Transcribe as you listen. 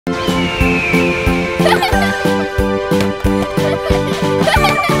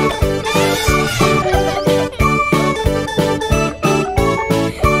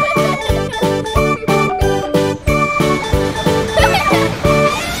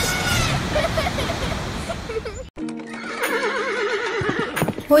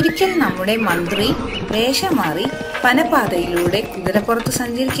ഒരിക്കൽ നമ്മുടെ മന്ത്രി വേഷം മാറി വനപാതയിലൂടെ കുതിരപ്പുറത്ത്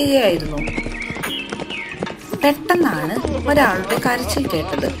സഞ്ചരിക്കുകയായിരുന്നു. പെട്ടെന്നാണ് ഒരാളുടെ കരച്ചിൽ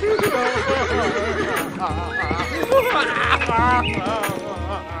കേട്ടത്.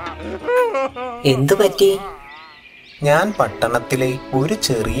 എന്തു പറ്റി? ഞാൻ പട്ടണത്തിലെ ഒരു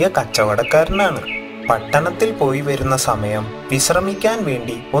ചെറിയ കച്ചവടക്കാരനാണ്. പട്ടണത്തിൽ പോയി വരുന്ന സമയം വിശ്രമിക്കാൻ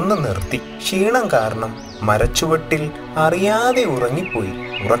വേണ്ടി ഒന്ന് നിർത്തി. ക്ഷീണം കാരണം മരച്ചുവട്ടിൽ അറിയാതെ ഉറങ്ങിപ്പോയി.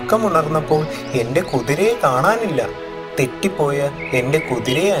 ഉറക്കമുണർന്നപ്പോൾ എൻ്റെ കുതിരയെ കാണാനില്ല. തെറ്റിപ്പോയ എൻ്റെ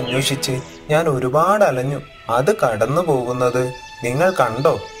കുതിരയെ അന്വേഷിച്ച് ഞാൻ ഒരുപാട് അലഞ്ഞു. അത് കടന്നു പോകുന്നത് നിങ്ങൾ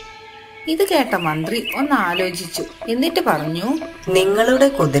കണ്ടോ? ഇത് കേട്ട മന്ത്രി ഒന്ന് ആലോചിച്ചു. എന്നിട്ട് പറഞ്ഞു, നിങ്ങളുടെ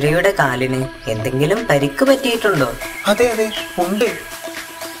കുതിരയുടെ കാലിന് എന്തെങ്കിലും പരിക്ക് പറ്റിയിട്ടുണ്ടോ? അതെ അതെ ഉണ്ട്.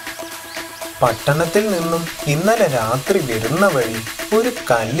 പട്ടണത്തിൽ നിന്നും ഇന്നലെ രാത്രി വരുന്ന വഴി ഒരു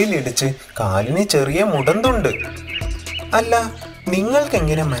കല്ലിലിടിച്ച് കാലിന് ചെറിയ മുടന്തുണ്ട്. അല്ല, നിങ്ങൾക്ക്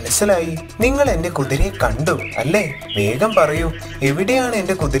എങ്ങനെ മനസ്സിലായി? നിങ്ങൾ എന്റെ കുതിരയെ കണ്ടു അല്ലേ? വേഗം പറയൂ, എവിടെയാണ്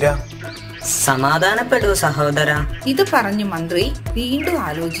എന്റെ കുതിര? സമാധാനപ്പെടൂ സഹോദര. ഇത് പറഞ്ഞു മന്ത്രി വീണ്ടും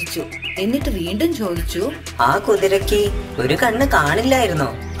ആലോചിച്ചു. എന്നിട്ട് വീണ്ടും ചോദിച്ചു, ആ കുതിരയ്ക്ക് ഒരു കണ്ണ്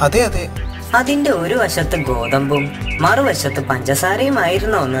കാണില്ലായിരുന്നോ? അതെ അതെ. അതിന്റെ ഒരു വശത്ത് ഗോതമ്പും മറുവശത്ത്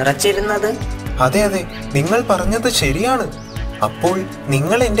പഞ്ചസാരയുമായിരുന്നോ നിറച്ചിരുന്നത്? അതെ അതെ, നിങ്ങൾ പറഞ്ഞത് ശരിയാണ്. അപ്പോൾ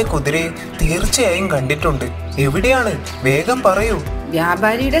നിങ്ങൾ എന്റെ കുതിരയെ തീർച്ചയായും കണ്ടിട്ടുണ്ട്. എവിടെയാണ്? വേഗം പറയൂ.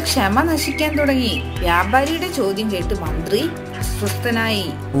 വ്യാപാരിയുടെ ക്ഷമ നശിക്കാൻ തുടങ്ങി. വ്യാപാരിയുടെ ചോദ്യം കേട്ട് മന്ത്രി അസ്വസ്ഥനായി.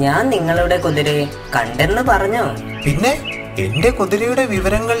 ഞാൻ നിങ്ങളുടെ കുതിരയെ കണ്ടെന്ന് പറഞ്ഞോ? പിന്നെ എന്റെ കുതിരയുടെ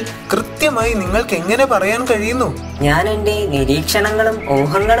വിവരങ്ങൾ കൃത്യമായി നിങ്ങൾക്ക് എങ്ങനെ പറയാൻ കഴിയുന്നു? ഞാൻ എന്റെ നിരീക്ഷണങ്ങളും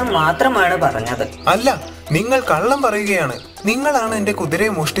ഊഹങ്ങളും മാത്രമാണ് പറഞ്ഞത്. അല്ല, നിങ്ങൾ കള്ളം പറയുകയാണ്. നിങ്ങളാണ് എന്റെ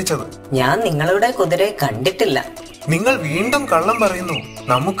കുതിരയെ മോഷ്ടിച്ചത്. ഞാൻ നിങ്ങളുടെ കുതിരയെ കണ്ടിട്ടില്ല. നിങ്ങൾ വീണ്ടും കള്ളം പറയുന്നു.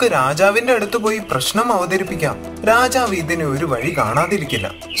 നമുക്ക് രാജാവിന്റെ അടുത്ത് പോയി പ്രശ്നം അവതരിപ്പിക്കാം. രാജാവ് ഇതിന് ഒരു വഴി കാണാതിരിക്കില്ല.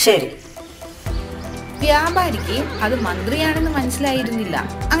 ശരി. വ്യാപാരിക്ക് അത് മന്ത്രിയാണെന്ന് മനസ്സിലായിരുന്നില്ല.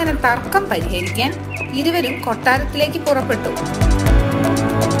 അങ്ങനെ തർക്കം പരിഹരിക്കാൻ ഇരുവരും കൊട്ടാരത്തിലേക്ക് പുറപ്പെട്ടു.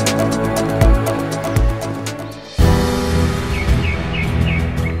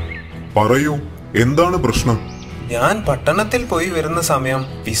 പറയൂ, എന്താണ് പ്രശ്നം? ഞാൻ പട്ടണത്തിൽ പോയി വരുന്ന സമയം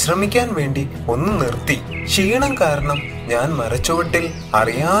വിശ്രമിക്കാൻ വേണ്ടി ഒന്ന് നിർത്തി. ക്ഷീണം കാരണം ഞാൻ മരച്ചുവട്ടിൽ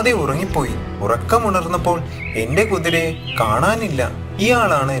അറിയാതെ ഉറങ്ങിപ്പോയി. ഉറക്കമുണർന്നപ്പോൾ എന്റെ കുതിരയെ കാണാനില്ല.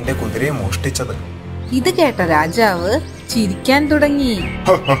 ഇയാളാണ് എന്റെ കുതിരയെ മോഷ്ടിച്ചത്. ഇത് കേട്ട രാജാവ് ചിരിക്കാൻ തുടങ്ങി.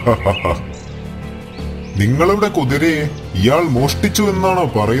 നിങ്ങളുടെ കുതിരയെ ഇയാൾ മോഷ്ടിച്ചു എന്നാണോ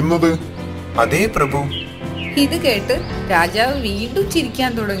പറയുന്നത്? അതേ പ്രഭു. ഇത് കേട്ട് രാജാവ് വീണ്ടും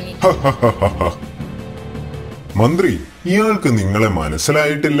ചിരിക്കാൻ തുടങ്ങി. മന്ത്രി, ഇയാൾക്ക് നിങ്ങളെ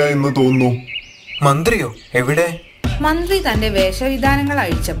മനസ്സിലായിട്ടില്ല എന്ന് തോന്നുന്നു. മന്ത്രിയോ? എവിടെ? മന്ത്രി തന്റെ വേഷവിധാനങ്ങൾ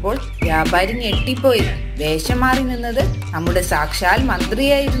അഴിച്ചപ്പോൾ വ്യാപാരി ഞെട്ടിപ്പോയി. വേഷം മാറി നിന്നത് നമ്മുടെ സാക്ഷാൽ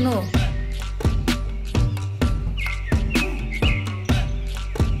മന്ത്രിയായിരുന്നു.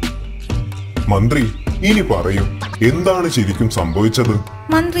 മന്ത്രി, ഇനി പറയൂ, എന്താണ് ശരിക്കും സംഭവിച്ചത്?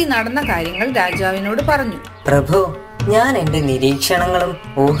 മന്ത്രി നടന്ന കാര്യങ്ങൾ രാജാവിനോട് പറഞ്ഞു. പ്രഭു, ഞാൻ എന്റെ നിരീക്ഷണങ്ങളും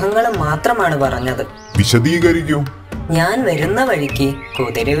ഊഹങ്ങളും മാത്രമാണ് പറഞ്ഞത്. വിശദീകരിക്കൂ. ഞാൻ വരുന്ന വഴിക്ക്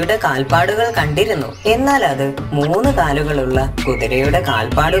കുതിരയുടെ കാൽപ്പാടുകൾ കണ്ടിരുന്നു. എന്നാൽ അത് 3 കാലുകളുള്ള കുതിരയുടെ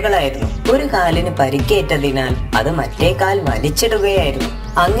കാൽപ്പാടുകളായിരുന്നു. ഒരു കാലിന് പരിക്കേറ്റതിനാൽ അത് മറ്റേ കാൽ വലിച്ചിടുകയായിരുന്നു.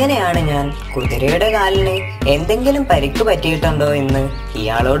 അങ്ങനെയാണ് ഞാൻ കുതിരയുടെ കാലിന് എന്തെങ്കിലും പരിക്ക് പറ്റിയിട്ടുണ്ടോ എന്ന്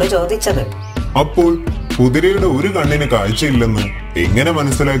ഇയാളോട് ചോദിച്ചത്. അപ്പോൾ കുതിരയുടെ ഒരു കണ്ണിന് കാഴ്ചയില്ലെന്ന് എങ്ങനെ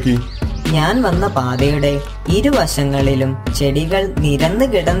മനസ്സിലാക്കി? ഞാൻ വന്ന പാതയുടെ ഇരുവശങ്ങളിലും ചെടികൾ നിരന്നു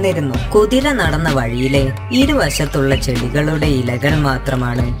കിടന്നിരുന്നു. കുതിര നടന്ന വഴിയിലെ ഇരുവശത്തുള്ള ചെടികളുടെ ഇലകൾ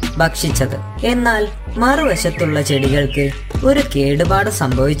മാത്രമാണ് ഭക്ഷിച്ചത്. എന്നാൽ മറുവശത്തുള്ള ചെടികൾക്ക് ഒരു കേടുപാട്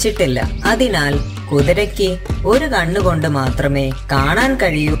സംഭവിച്ചിട്ടില്ല. അതിനാൽ കുതിരയ്ക്ക് ഒരു കണ്ണുകൊണ്ട് മാത്രമേ കാണാൻ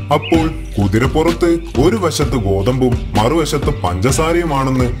കഴിയൂ. അപ്പോൾ കുതിരപ്പുറത്ത് ഒരു വശത്ത് ഗോതമ്പും മറുവശത്ത്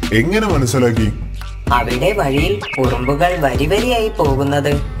പഞ്ചസാരയുമാണെന്ന് എങ്ങനെ മനസ്സിലാക്കി? അവിടെ വഴിയിൽ ഉറുമ്പുകൾ വരിവരിയായി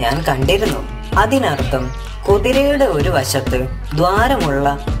പോകുന്നത് ഞാൻ കണ്ടിരുന്നു. അതിനർത്ഥം കുതിരയുടെ ഒരു വശത്ത് ദ്വാരമുള്ള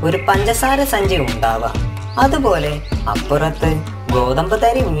ഒരു പഞ്ചസാര സഞ്ചി ഉണ്ടാവാം. അതുപോലെ അപ്പുറത്ത് ഗോതമ്പ്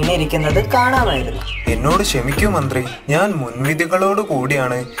തരി വീണിരിക്കുന്നത് കാണാമായിരുന്നു. എന്നോട് ക്ഷമിക്കൂ മന്ത്രി. ഞാൻ മുൻവിധികളോട്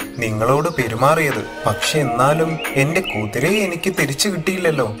കൂടിയാണ് നിങ്ങളോട് പെരുമാറിയത്. പക്ഷെ എന്നാലും എന്റെ കുതിരയെ എനിക്ക് തിരിച്ചു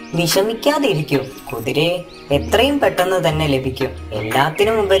കിട്ടിയില്ലല്ലോ. വിഷമിക്കാതിരിക്കൂ. കുതിരയെ എത്രയും പെട്ടെന്ന് തന്നെ ലഭിക്കും.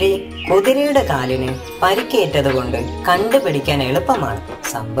 എല്ലാത്തിനും ഉപരി കുതിരയുടെ കാലിന് പരിക്കേറ്റത് കൊണ്ട് കണ്ടുപിടിക്കാൻ എളുപ്പമാണ്.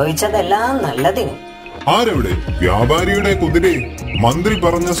 സംഭവിച്ചതെല്ലാം നല്ലതിന്. ആരെവിടെ? വ്യാപാരിയുടെ കുതിരയെ മന്ത്രി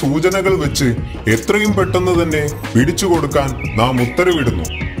പറഞ്ഞ സൂചനകൾ വെച്ച് എത്രയും പെട്ടെന്ന് തന്നെ പിടിച്ചു കൊടുക്കാൻ നാം ഉത്തരവിടുന്നു.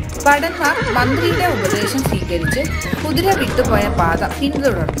 ഭടന്മാർ മന്ത്രിയുടെ ഉപദേശം സ്വീകരിച്ച് കുതിര വിട്ടുപോയ പാത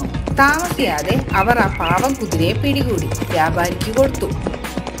പിന്തുടർന്നു. താമസിയാതെ അവർ ആ പാവം കുതിരയെ പിടികൂടി വ്യാപാരിക്ക് കൊടുത്തു.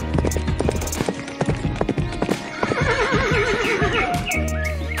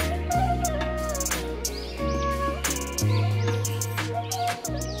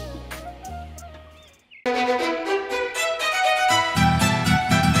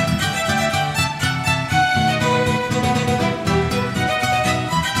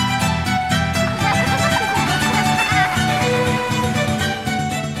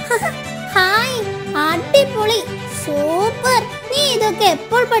 സൂപ്പർ! നീ ഇതൊക്കെ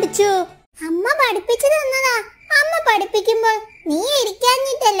എപ്പോൾ പഠിച്ചു? അമ്മ പഠിപ്പിച്ചു തന്നതാ. അമ്മ പഠിപ്പിക്കുമ്പോൾ നീ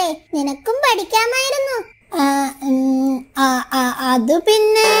ഇരിക്കാഞ്ഞിട്ടല്ലേ? നിനക്കും പഠിക്കാമായിരുന്നു. അത്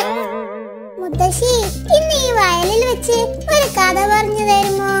പിന്നെ മുത്തശ്ശി, ഇന്ന് ഈ വയലിൽ വെച്ച് ഒരു കഥ പറഞ്ഞു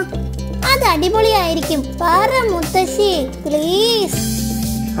തരുമോ? അത് അടിപൊളിയായിരിക്കും. പറ മുത്തശ്ശി, പ്ലീസ്.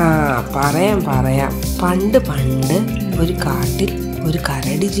 പറയാം. പണ്ട് ഒരു കാട്ടിൽ ഒരു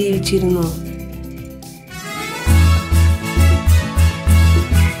കരടി ജീവിച്ചിരുന്നു.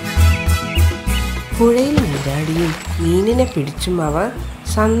 പുഴയിൽ നീരാടിയും മീനിനെ പിടിച്ചും അവർ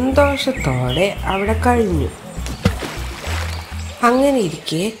സന്തോഷത്തോടെ അവിടെ കഴിഞ്ഞു. അങ്ങനെ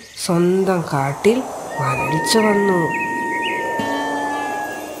ഇരിക്കെ സ്വന്തം കാട്ടിൽ വരൾച്ച വന്നു.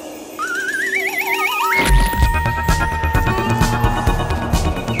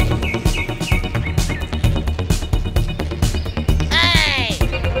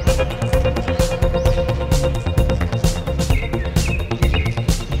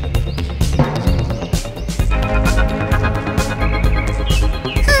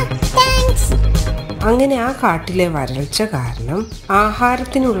 അങ്ങനെ ആ കാട്ടിലെ വരൾച്ച കാരണം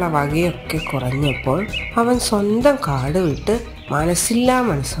ആഹാരത്തിനുള്ള വകയൊക്കെ കുറഞ്ഞപ്പോൾ അവൻ സ്വന്തം കാട് വിട്ട് മനസ്സില്ലാ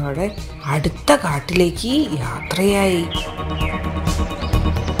മനസ്സോടെ അടുത്ത കാട്ടിലേക്ക് യാത്രയായി.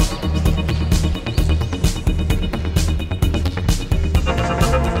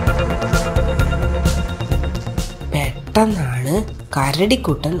 പെട്ടെന്നാണ്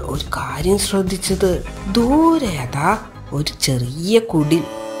കരടിക്കുട്ടൻ ഒരു കാര്യം ശ്രദ്ധിച്ചത്. ദൂരെ അതാ ഒരു ചെറിയ കുടിൽ.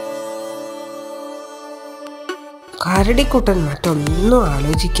 കരടിക്കുട്ടൻ മറ്റൊന്നും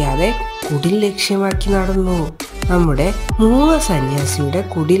ആലോചിക്കാതെ കുടിൽ ലക്ഷ്യമാക്കി നടന്നു. നമ്മുടെ മൂങ്ങ സന്യാസിയുടെ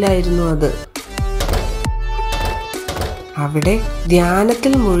കുടിലായിരുന്നു അത്. അവിടെ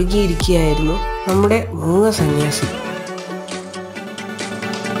ധ്യാനത്തിൽ മുഴുകിയിരിക്കുകയായിരുന്നു നമ്മുടെ മൂങ്ങ സന്യാസി.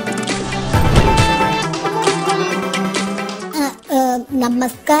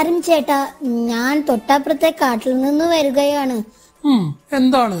 നമസ്കാരം ചേട്ടാ, ഞാൻ തൊട്ടപ്പുറത്തെ കാട്ടിൽ നിന്ന് വരികയാണ്.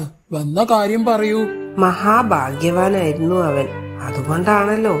 എന്താണ്? വന്ന കാര്യം പറയൂ. മഹാഭാഗ്യവാനായിരുന്നു അവൻ.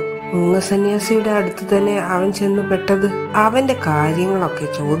 അതുകൊണ്ടാണല്ലോ മൂങ്ങ സന്യാസിയുടെ അടുത്ത് തന്നെ അവൻ ചെന്ന് പെട്ടത്. അവന്റെ കാര്യങ്ങളൊക്കെ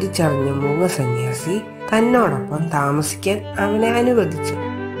ചോദിച്ചറിഞ്ഞ മൂങ്ങ സന്യാസി തന്നോടൊപ്പം താമസിക്കാൻ അവനെ അനുവദിച്ചു.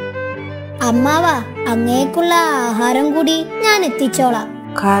 അമ്മാവാ, അങ്ങേക്കുള്ള ആഹാരം കൂടി ഞാൻ എത്തിച്ചോളാം.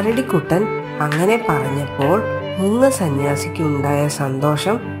 കരടിക്കുട്ടൻ അങ്ങനെ പറഞ്ഞപ്പോൾ മൂങ്ങ സന്യാസിക്ക് ഉണ്ടായ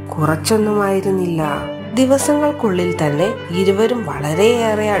സന്തോഷം കുറച്ചൊന്നുമായിരുന്നില്ല. ദിവസങ്ങൾക്കുള്ളിൽ തന്നെ ഇരുവരും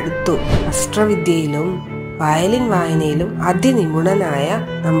വളരെയേറെ അടുത്തു. അസ്ത്രവിദ്യയിലും വയലിൻ വായനയിലും അതിനിപുണനായ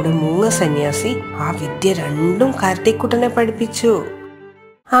നമ്മുടെ മൂങ്ങ സന്യാസി ആ വിദ്യ രണ്ടും കരടിക്കുട്ടനെ പഠിപ്പിച്ചു.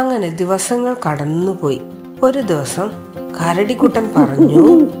 അങ്ങനെ ദിവസങ്ങൾ കടന്നുപോയി. ഒരു ദിവസം കരടിക്കുട്ടൻ പറഞ്ഞു,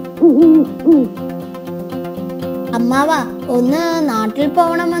 അമ്മാവാ, ഒന്ന് നാട്ടിൽ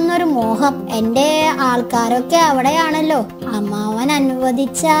പോകണമെന്നൊരു മോഹം. എന്റെ ആൾക്കാരൊക്കെ അവിടെയാണല്ലോ. അമ്മാവൻ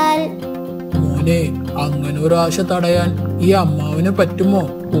അനുവദിച്ചാൽ. മോനെ, അങ്ങനെ ഒരു ആശ തടയാൻ ഈ അമ്മാവന് പറ്റുമോ?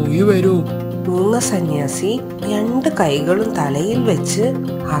 പോയി വരൂ. മൂങ്ങ സന്യാസി 2 കൈകളും തലയിൽ വെച്ച്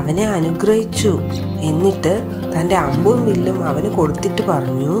അവനെ അനുഗ്രഹിച്ചു. എന്നിട്ട് തന്റെ അമ്പും വില്ലും അവന് കൊടുത്തിട്ട്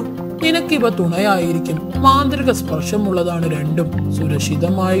പറഞ്ഞു, നിനക്കിവ തുണയായിരിക്കും. മാന്ത്രിക സ്പർശമുള്ളതാണ് രണ്ടും.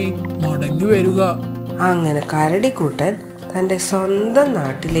 സുരക്ഷിതമായി മടങ്ങി വരിക. അങ്ങനെ കരടിക്കുട്ടൻ തന്റെ സ്വന്തം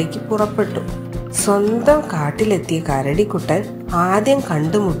നാട്ടിലേക്ക് പുറപ്പെട്ടു. സ്വന്തം കാട്ടിലെത്തിയ കരടിക്കുട്ടൻ ആദ്യം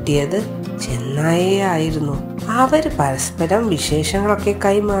കണ്ടുമുട്ടിയത് ചെന്നായയെ ആയിരുന്നു. അവര് പരസ്പരം വിശേഷങ്ങളൊക്കെ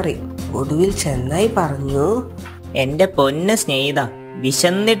കൈമാറി. ഒടുവിൽ ചെന്നായി പറഞ്ഞു, എന്റെ പൊന്ന സ്നേഹിത,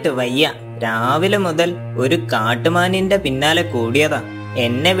 വിശന്നിട്ട് വയ്യ. രാവിലെ മുതൽ ഒരു കാട്ടുമാനിന്റെ പിന്നാലെ കൂടിയതാ.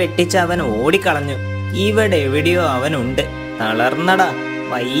 എന്നെ വെട്ടിച്ച് അവൻ ഓടിക്കളഞ്ഞു. ഇവിടെ എവിടെയോ അവനുണ്ട്. തളർന്നടാ,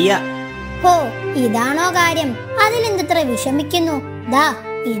 വയ്യ. ഹോ, ഇതാണോ കാര്യം? അതിലെന്തത്ര വിഷമിക്കുന്നു? ദാ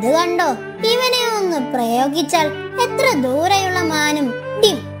ഇത് കണ്ടോ? ഇവനെ ഒന്ന് പ്രയോഗിച്ചാൽ എത്ര ദൂരെയുള്ള മാനും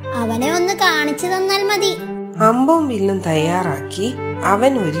ഡിം. അവനെ ഒന്ന് കാണിച്ചു തന്നാൽ മതി. അമ്പും വില്ലും തയ്യാറാക്കി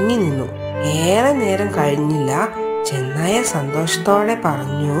അവൻ ഒരുങ്ങി നിന്നു. ഏറെ നേരം കഴിഞ്ഞില്ല, ചെന്നായ സന്തോഷത്തോടെ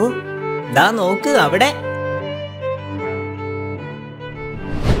പറഞ്ഞു, ദാ നോക്ക് അവിടെ.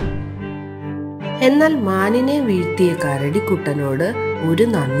 എന്നാൽ മാനിനെ വീഴ്ത്തിയ കരടിക്കുട്ടനോട് ഒരു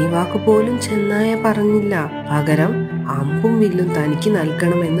നന്ദി വാക്ക് പോലും ചെന്നായ പറഞ്ഞില്ല. പകരം അമ്പും വില്ലും തനിക്ക്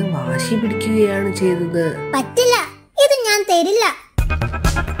നൽകണമെന്ന് വാശി പിടിക്കുകയാണ് ചെയ്തത്. പറ്റില്ല, ഇത് ഞാൻ തരില്ല.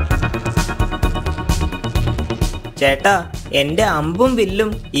 ചേട്ടാ, എന്റെ അമ്പും വില്ലും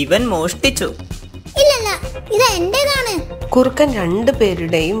ഇവൻ മോഷ്ടിച്ചു. ഇല്ലല്ല, ഇത് എന്റേതാണ്. കുറുക്കൻ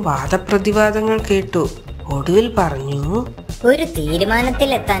രണ്ടുപേരുടെയും വാദപ്രതിവാദങ്ങൾ കേട്ടു. ഒടുവിൽ പറഞ്ഞു, ഒരു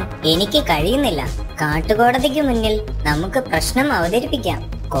തീരുമാനത്തിലെത്താൻ എനിക്ക് കഴിയുന്നില്ല. കാട്ടുകോടതിക്ക് മുന്നിൽ നമുക്ക് പ്രശ്നം അവതരിപ്പിക്കാം.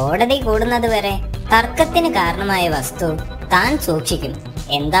 കോടതി കൂടുന്നത് വരെ തർക്കത്തിന് കാരണമായ വസ്തു താൻ സൂക്ഷിക്കും.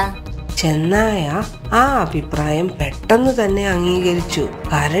 എന്താ? ചെന്നായ ആ അഭിപ്രായം പെട്ടെന്ന് തന്നെ അംഗീകരിച്ചു.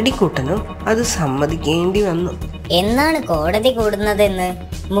 കരടിക്കുട്ടനും അത് സമ്മതിക്കേണ്ടി വന്നു. എന്നാണ് കോടതി കൂടുന്നതെന്ന്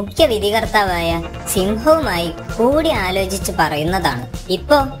മുഖ്യ വിധികർത്താവായ സിംഹവുമായി കൂടി ആലോചിച്ച് പറയുന്നതാണ്.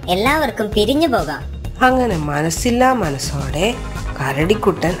 ഇപ്പോ എല്ലാവർക്കും പിരിഞ്ഞു പോകാം. അങ്ങനെ മനസ്സില്ലാ മനസ്സോടെ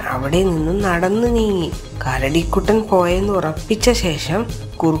കരടിക്കുട്ടൻ അവിടെ നിന്നും നടന്നു നീങ്ങി. കരടിക്കുട്ടൻ പോയെന്ന് ഉറപ്പിച്ച ശേഷം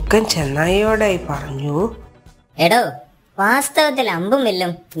കുറുക്കൻ ചെന്നായയോടായി പറഞ്ഞു, എടോ, വാസ്തവത്തിൽ അമ്പും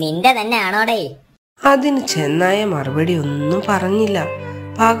വില്ലും നിന്റെ തന്നെ ആണോടേ? അതിന് ചെന്നായ മറുപടി ഒന്നും പറഞ്ഞില്ല.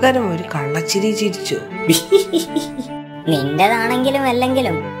 പകരം ഒരു കള്ളച്ചിരി ചിരിച്ചു. നിന്റേതാണെങ്കിലും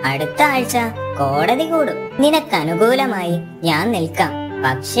അല്ലെങ്കിലും അടുത്ത ആഴ്ച കോടതി കൂടും. നിനക്ക് അനുകൂലമായി ഞാൻ നിൽക്കാം.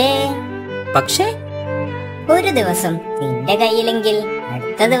 പക്ഷേ ഒരു ദിവസം നിന്റെ കയ്യിലെങ്കിൽ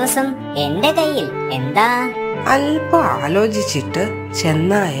അടുത്ത ദിവസം എന്റെ കയ്യിൽ. എന്താ? അല്പം ആലോചിച്ചിട്ട്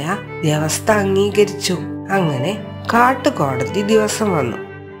ചെന്നായ വ്യവസ്ഥ അംഗീകരിച്ചു. അങ്ങനെ കാട്ടുകോടതി ദിവസം വന്നു.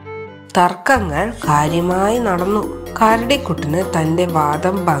 തർക്കങ്ങൾ കാര്യമായി നടന്നു. കരടിക്കുട്ടന് തന്റെ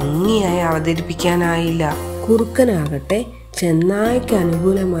വാദം ഭംഗിയായി അവതരിപ്പിക്കാനായില്ല. കുറുക്കനാകട്ടെ ചെന്നായ്ക്ക്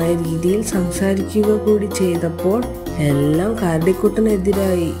അനുകൂലമായ രീതിയിൽ സംസാരിക്കുക കൂടി ചെയ്തപ്പോൾ എല്ലാം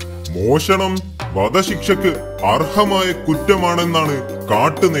കരടിക്കുട്ടനെതിരായി. മോഷണം വധശിക്ഷക്ക് അർഹമായ കുറ്റമാണെന്നാണ്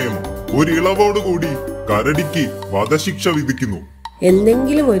കാട്ടുനിയമം. ഒരു ഇളവോടുകൂടി കരടിക്ക് വധശിക്ഷ വിധിക്കുന്നു.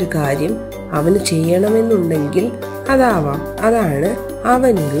 എന്തെങ്കിലും ഒരു കാര്യം അവന് ചെയ്യണമെന്നുണ്ടെങ്കിൽ അതാവാം. അതാണ്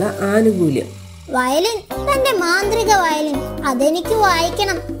അവനുള്ള ആനുകൂല്യം. വയലിൻ, തന്റെ മാന്ത്രിക വയലിൻ, അതെനിക്ക്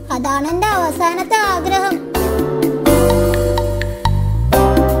വായിക്കണം. അതാണ് എന്റെ അവസാനത്തെ ആഗ്രഹം.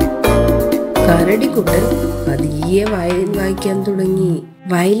 കരടിക്കുട്ടൻ പതിയെ വയലിൻ വായിക്കാൻ തുടങ്ങി.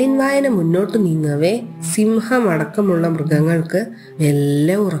 വയലിൻ വായന മുന്നോട്ട് നീങ്ങവേ സിംഹമടക്കമുള്ള മൃഗങ്ങൾക്ക്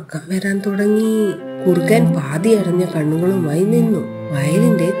മെല്ലെ ഉറക്കം വരാൻ തുടങ്ങി. കുറുക്കൻ പാതി അടഞ്ഞ കണ്ണുകളുമായി നിന്നു.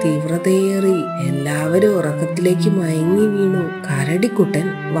 വയലിന്റെ തീവ്രതയേറി എല്ലാവരും ഉറക്കത്തിലേക്ക് മയങ്ങി വീണു. കരടിക്കുട്ടൻ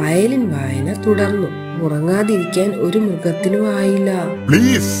വയലിൻ വായന തുടർന്നു. ഉറങ്ങാതിരിക്കാൻ ഒരു മൃഗത്തിനും ആയില്ല.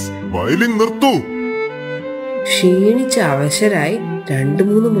 പ്ലീസ് വയലിൻ നിർത്തൂ. ക്ഷീണിച്ച അവശരായി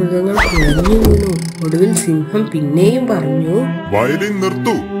 2-3 മൃഗങ്ങൾ കുഴഞ്ഞു വീണു. ഒടുവിൽ സിംഹം പിന്നെയും പറഞ്ഞു, വയലിൻ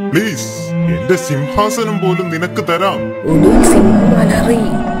നിർത്തൂ പ്ലീസ്. എന്റെ സിംഹാസനം പോലും നിനക്ക് തരാം. ഒടുവിൽ സിംഹം അലറി.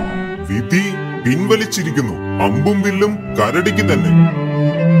 വിധി പിൻവലിച്ചിരിക്കുന്നു. അമ്പും വില്ലും കരടിക്ക് തന്നെ.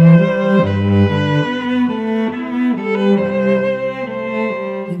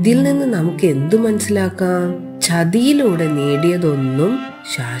 ഇതിൽ നിന്ന് നമുക്ക് എന്തു മനസ്സിലാക്കാം? ചതിയിലൂടെ നേടിയതൊന്നും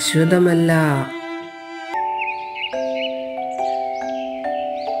ശാശ്വതമല്ല.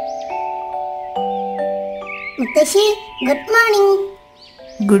 മുത്തശ്ശി, ഗുഡ് മോർണിംഗ്.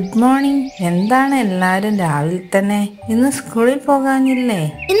 Good morning. എന്താണ് എല്ലാരും രാവിലെ തന്നെ? ഇന്ന് സ്കൂളിൽ പോകാനില്ലേ?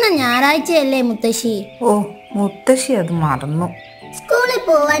 ഇന്ന് ഞായറാഴ്ചയല്ലേ മുത്തശ്ശി? ഓ, മുത്തശ്ശി അത് മറന്നു. സ്കൂളിൽ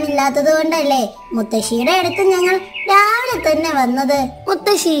പോവാനില്ലാത്തത് കൊണ്ടല്ലേ മുത്തശ്ശിയുടെ അടുത്ത് ഞങ്ങൾ രാവിലെ തന്നെ വന്നത്.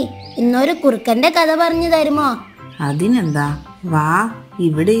 മുത്തശ്ശി, ഇന്നൊരു കുറുക്കന്റെ കഥ പറഞ്ഞു തരുമോ? അതിനെന്താ, വാ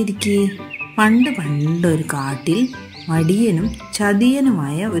ഇവിടെ ഇരിക്കേ. പണ്ടൊരു കാട്ടിൽ മടിയനും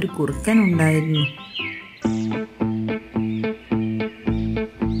ചതിയനുമായ ഒരു കുറുക്കൻ ഉണ്ടായിരുന്നു.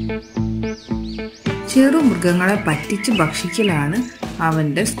 ചെറുമൃഗങ്ങളെ പറ്റിച്ച് ഭക്ഷിക്കലാണ്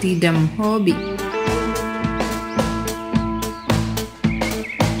അവന്റെ സ്ഥിരം ഹോബി.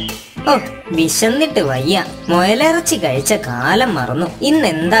 ഓ, വിശന്നിട്ട് വയ്യ. മുയലിറച്ചി കഴിച്ച കാലം മറന്നു. ഇന്ന്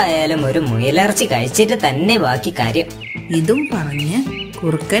എന്തായാലും ഒരു മുയലിറച്ചി കഴിച്ചിട്ട് തന്നെ ബാക്കി കാര്യം. ഇതും പറഞ്ഞ്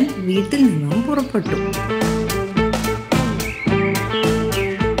കുറുക്കൻ വീട്ടിൽ നിന്നും പുറപ്പെട്ടു.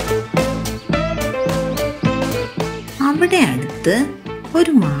 അവിടെ അടുത്ത്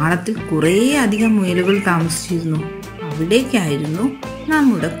ഒരു മാളത്തിൽ കുറേ അധികം മുയലുകൾ താമസിച്ചിരുന്നു. അവിടേക്കായിരുന്നു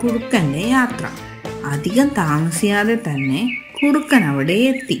നമ്മുടെ കുറുക്കന്റെ യാത്ര. അധികം താമസിയാതെ തന്നെ കുറുക്കൻ അവിടെ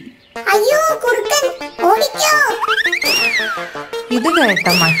എത്തി. അയ്യോ കുറുക്കൻ, ഓടിക്കോ! ഇത് കേട്ട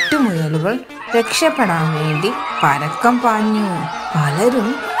മറ്റു മുയലുകൾ രക്ഷപ്പെടാൻ വേണ്ടി പരക്കം പാഞ്ഞു. പലരും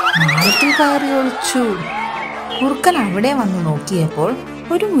മാളത്തിൽ കയറി ഒളിച്ചു. കുറുക്കൻ അവിടെ വന്ന് നോക്കിയപ്പോൾ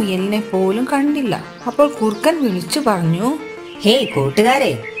ഒരു മുയലിനെ പോലും കണ്ടില്ല. അപ്പോൾ കുറുക്കൻ വിളിച്ചു പറഞ്ഞു, ഹേയ്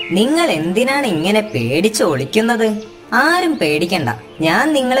കൂട്ടുകാരെ, നിങ്ങൾ എന്തിനാണ് ഇങ്ങനെ പേടിച്ച് ഒളിക്കുന്നത്? ആരും പേടിക്കണ്ട, ഞാൻ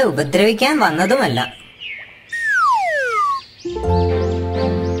നിങ്ങളെ ഉപദ്രവിക്കാൻ വന്നതുമല്ല.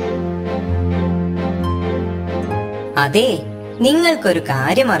 അതെ, നിങ്ങൾക്കൊരു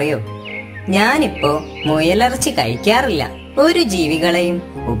കാര്യം അറിയോ? ഞാനിപ്പോ മുയലിറച്ചി കഴിക്കാറില്ല, ഒരു ജീവികളെയും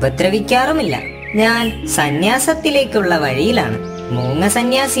ഉപദ്രവിക്കാറുമില്ല. ഞാൻ സന്യാസത്തിലേക്കുള്ള വഴിയിലാണ്. മൂങ്ങ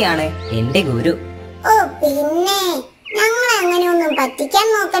സന്യാസിയാണ് എന്റെ ഗുരു. ഓ പിന്നെ ഞങ്ങളെ അങ്ങനെയൊന്നും പറ്റിക്കാൻ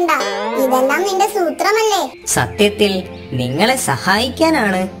നോക്കണ്ട, ഇതെല്ലാം നിന്റെ സൂത്രമല്ലേ? സത്യത്തിൽ നിങ്ങളെ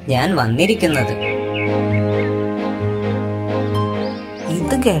സഹായിക്കാനാണ് ഞാൻ വന്നിരിക്കുന്നത്.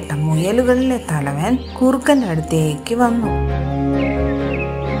 ഇത് കേട്ട മുയലുകളിലെ തലവൻ കുറുക്കന്റെ അടുത്തേക്ക് വന്നു.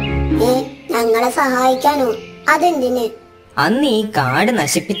 ഞങ്ങളെ സഹായിക്കാനോ? അതെന്തിന്? അന്ന് ഈ കാട്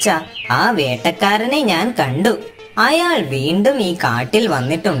നശിപ്പിച്ച ആ വേട്ടക്കാരനെ ഞാൻ കണ്ടു. അയാൾ വീണ്ടും ഈ കാട്ടിൽ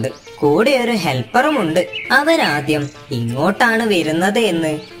വന്നിട്ടുണ്ട്. കൂടെ ഒരു ഹെൽപ്പറുമുണ്ട്. അവരാദ്യം ഇങ്ങോട്ടാണ് വരുന്നത്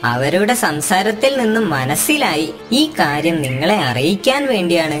എന്ന് അവരുടെ സംസാരത്തിൽ നിന്നും മനസ്സിലായി. ഈ കാര്യം നിങ്ങളെ അറിയിക്കാൻ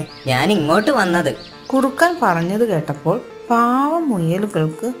വേണ്ടിയാണ് ഞാൻ ഇങ്ങോട്ട് വന്നത്. കുറുക്കൻ പറഞ്ഞത് കേട്ടപ്പോൾ പാവം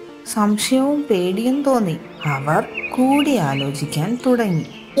മുയലുകൾക്ക് സംശയവും പേടിയും തോന്നി. അവർ കൂടി ആലോചിക്കാൻ തുടങ്ങി.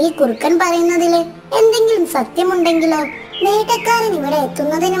 ഈ കുറുക്കൻ പറയുന്നതില് എന്തെങ്കിലും സത്യമുണ്ടെങ്കിലോ? വേട്ടക്കാരൻ ഇവിടെ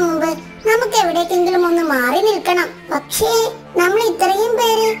എത്തുന്നതിന് മുമ്പ് നമുക്ക് എവിടേക്കെങ്കിലും ഒന്ന് മാറി നിൽക്കണം. പക്ഷേ നമ്മൾ ഇത്രയും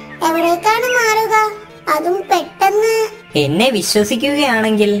പേര് എവിടേക്കാണ് മാറുക? അതും പെട്ടെന്ന്. എന്നെ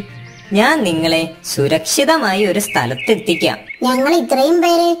വിശ്വസിക്കുകയാണെങ്കിൽ ഞാൻ നിങ്ങളെ സുരക്ഷിതമായി ഒരു സ്ഥലത്തെത്തിക്കാം. ഞങ്ങൾ ഇത്രയും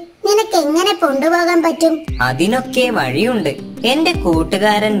പേര് നിനക്ക് എങ്ങനെ കൊണ്ടുപോകാൻ പറ്റും? അതിനൊക്കെ വഴിയുണ്ട്. എന്റെ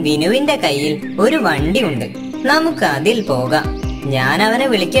കൂട്ടുകാരൻ വിനുവിന്റെ കയ്യിൽ ഒരു വണ്ടിയുണ്ട്. നമുക്ക് അതിൽ പോകാം. ഞാൻ അവനെ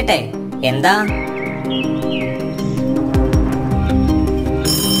വിളിക്കട്ടെ, എന്താ?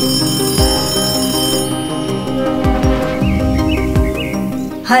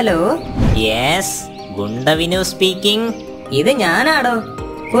 ഹലോ. Yes, ഗുണ്ടവിനു speaking. ഇത് ഞാനാടോ.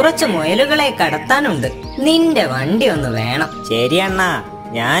 കുറച്ച് മുയലുകളെ കടത്താനുണ്ട്. നിന്റെ വണ്ടി ഒന്ന് വേണം. ശരി അണ്ണാ,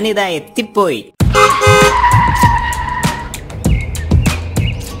 ഞാനിതാ എത്തിപ്പോയി.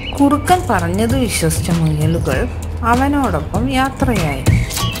 കുറുക്കൻ പറഞ്ഞത് വിശ്വസിച്ച മുയലുകൾ അവനോടൊപ്പം യാത്രയായി.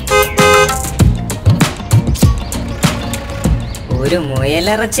 ഒരു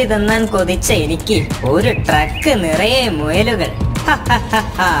മുയലിറച്ചി തിന്നാൻ കൊതിച്ച എനിക്ക് ഒരു ട്രക്ക് നിറയെ മുയലുകൾ.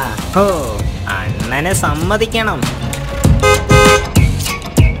 ഓ, അണ്ണനെ സമ്മതിക്കണം.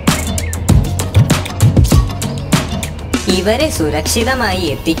 ഇവരെ സുരക്ഷിതമായി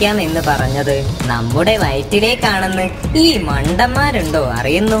എത്തിക്കാമെന്ന് പറഞ്ഞത് നമ്മുടെ വയറ്റിലേക്കാണെന്ന് ഈ മണ്ടന്മാരുണ്ടോ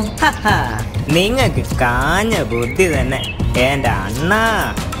അറിയുന്നു? നിങ്ങക്ക് കാഞ്ഞ ബുദ്ധി തന്നെ എന്റെ അണ്ണാ.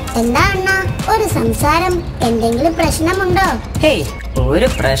 എന്താ അണ്ണാ ഒരു സംസാരം? എന്തെങ്കിലും പ്രശ്നമുണ്ടോ? ഹേയ്, ഒരു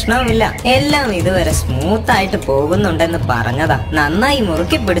പ്രശ്നവുമില്ല. എല്ലാം ഇതുവരെ സ്മൂത്ത് ആയിട്ട് പോകുന്നുണ്ടെന്ന് പറഞ്ഞതാ. നന്നായി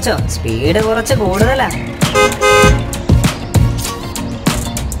മുറുക്കി പിടിച്ചോ, സ്പീഡ് കുറച്ച് കൂടുതലാ.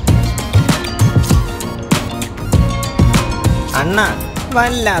 അണ്ണാ,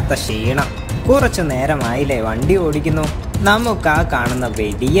 വല്ലാത്ത ക്ഷീണം. കുറച്ചു നേരമായില്ലേ വണ്ടി ഓടിക്കുന്നു. നമുക്ക് ആ കാണുന്ന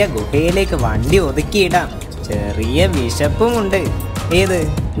വലിയ ഗുഹയിലേക്ക് വണ്ടി ഒതുക്കിയിടാം. ചെറിയ വിശപ്പുമുണ്ട്. ഏത്?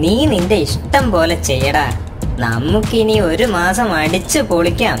 നീ നിന്റെ ഇഷ്ടം പോലെ ചെയ്യടാ. നമുക്കിനി ഒരു മാസം അടിച്ചു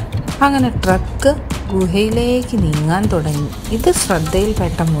പൊളിക്കാം. അങ്ങനെ ട്രക്ക് ഗുഹയിലേക്ക് നീങ്ങാൻ തുടങ്ങി. ഇത്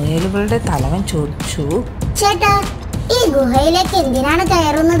ശ്രദ്ധയിൽപ്പെട്ട മുയലുകളുടെ തലവൻ ചോദിച്ചു, ചേട്ടാ, ഈ ഗുഹയിലേക്ക് എന്തിനാണ്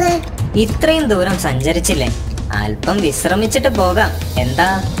കയറുന്നത്? ഇത്രയും ദൂരം സഞ്ചരിച്ചില്ലേ, അല്പം വിശ്രമിച്ചിട്ട് പോകാം, എന്താ?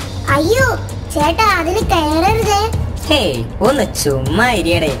 അയ്യോ ചേട്ടാ, അതിന് കയറരുതേ. ഹേയ്, ഒന്ന് ചുമ്മാ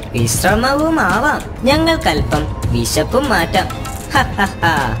ഇരിയടേ. വിശ്രമവും ആവാം, ഞങ്ങൾക്കല്പം വിശപ്പും മാറ്റാം.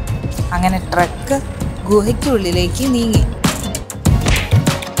 അങ്ങനെ ട്രക്ക് ഗുഹയ്ക്കുള്ളിലേക്ക് നീങ്ങി.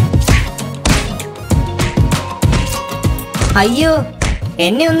 അയ്യോ,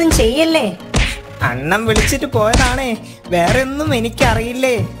 എന്നെ ഒന്നും ചെയ്യല്ലേ. അണ്ണൻ വിളിച്ചിട്ട് പോയതാണേ, വേറെ ഒന്നും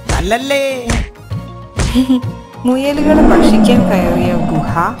എനിക്കറിയില്ലേ, അല്ലല്ലേ? മുയലുകളെ ഭക്ഷിക്കാൻ കയറിയ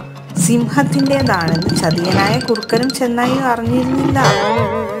ഗുഹ സിംഹത്തിൻ്റെതാണെന്ന് ചതിയനായ കുറുക്കനും ചെന്നായും അറിഞ്ഞിരുന്നില്ല.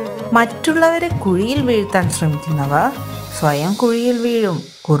 മറ്റുള്ളവരെ കുഴിയിൽ വീഴ്ത്താൻ ശ്രമിക്കുന്നവർ സ്വയം കുഴിയിൽ വീഴും.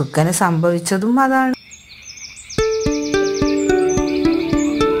 കുറുക്കന് സംഭവിച്ചതും അതാണ്.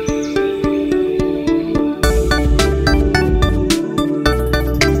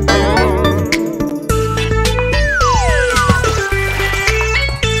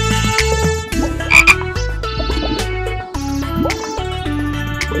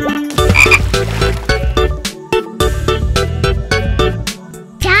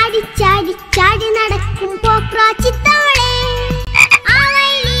 ചാടി നടക്കും പോക്രാച്ചിത്തവളെ, ആ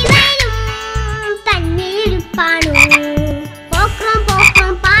വൈലി വയലും തൻ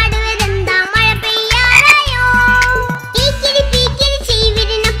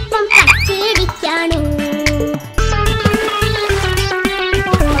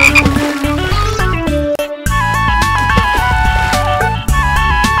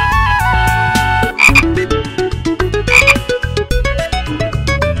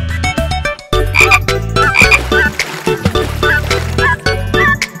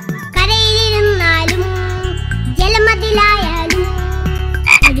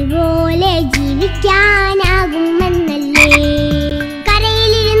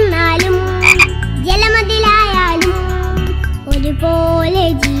ഒരുപോലെ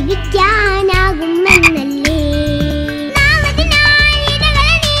ജീവിക്കാനാകുമെന്നല്ലേ.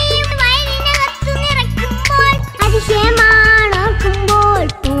 അതിശയമാണോർക്കുമ്പോൾ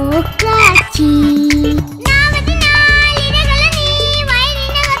പോക്കാച്ചി.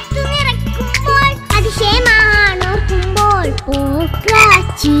 അതിശയമാണോർക്കുമ്പോൾ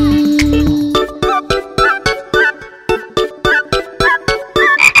പോക്കാച്ചി.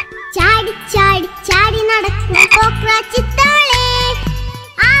 ചാടി ചാടി ചാടി നടക്കും പോക്രാച്ചിത്തോളെ,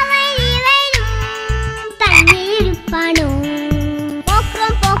 ആ വഴി വരും തണ്ണീരുപ്പാണോ.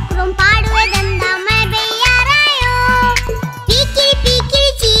 പോക്രം പോക്രം പാടുവതെന്താ മഴ പെയ്യാറായോ. പീക്കിരി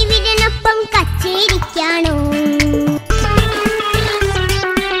പീക്കിരി ചീവിരനൊപ്പം കച്ചേരിക്കാണോ.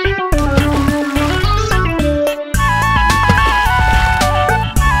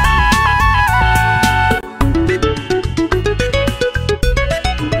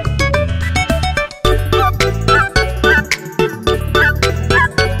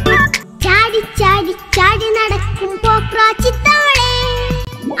 ചാടി ചാടി ചാടി നടക്കും പോക്രാച്ചിത്തോളെ,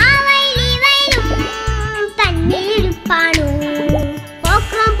 ആ വഴി വരും തണ്ണീരുപ്പാണോ.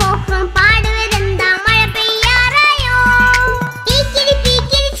 പോക്രം പോക്രം പാടുവതെന്താ മഴ പെയ്യാറായോ. പീക്കിരി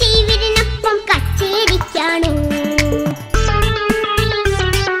പീക്കിരി ചീവിരനൊപ്പം കച്ചേരിക്കാണോ.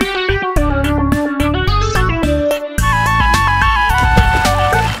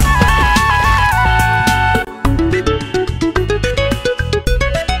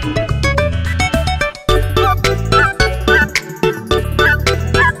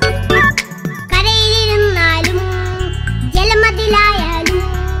 കരയിലിരുന്നാലും ജലമതിലായാലും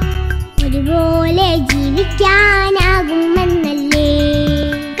ഒരുപോലെ ജീവിക്കാനാകുമെന്നല്ലേ.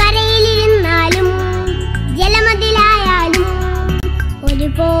 കരയിലിരുന്നാലും ജലമതിലായാലും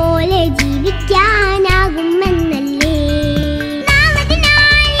ഒരുപോലെ ജീവിക്കാനാകുമെന്നല്ലേ.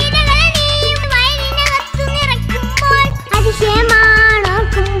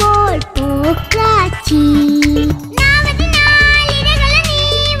 അതിശയമാണോർക്കുമ്പോൾ പോക്കാച്ചി.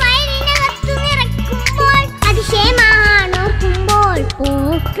 അതിശയമാണോർക്കുമ്പോൾ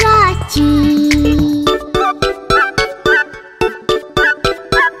പോക്കാച്ചി.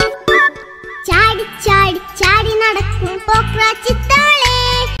 ചാടി ചാടി ചാടി നടക്കും പോക്രാച്ചിത്തോളെ,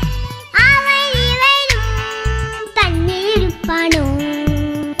 ആ വഴി വരും തണ്ണീരുപ്പാണോ.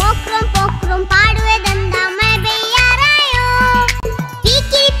 പോക്രം പോക്രം പാടുവതെന്താ മഴ പെയ്യാറായോ.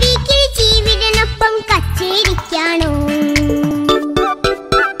 പീക്കിരി പീക്കിരി ചീവിരനൊപ്പം കച്ചേരിക്കാണോ.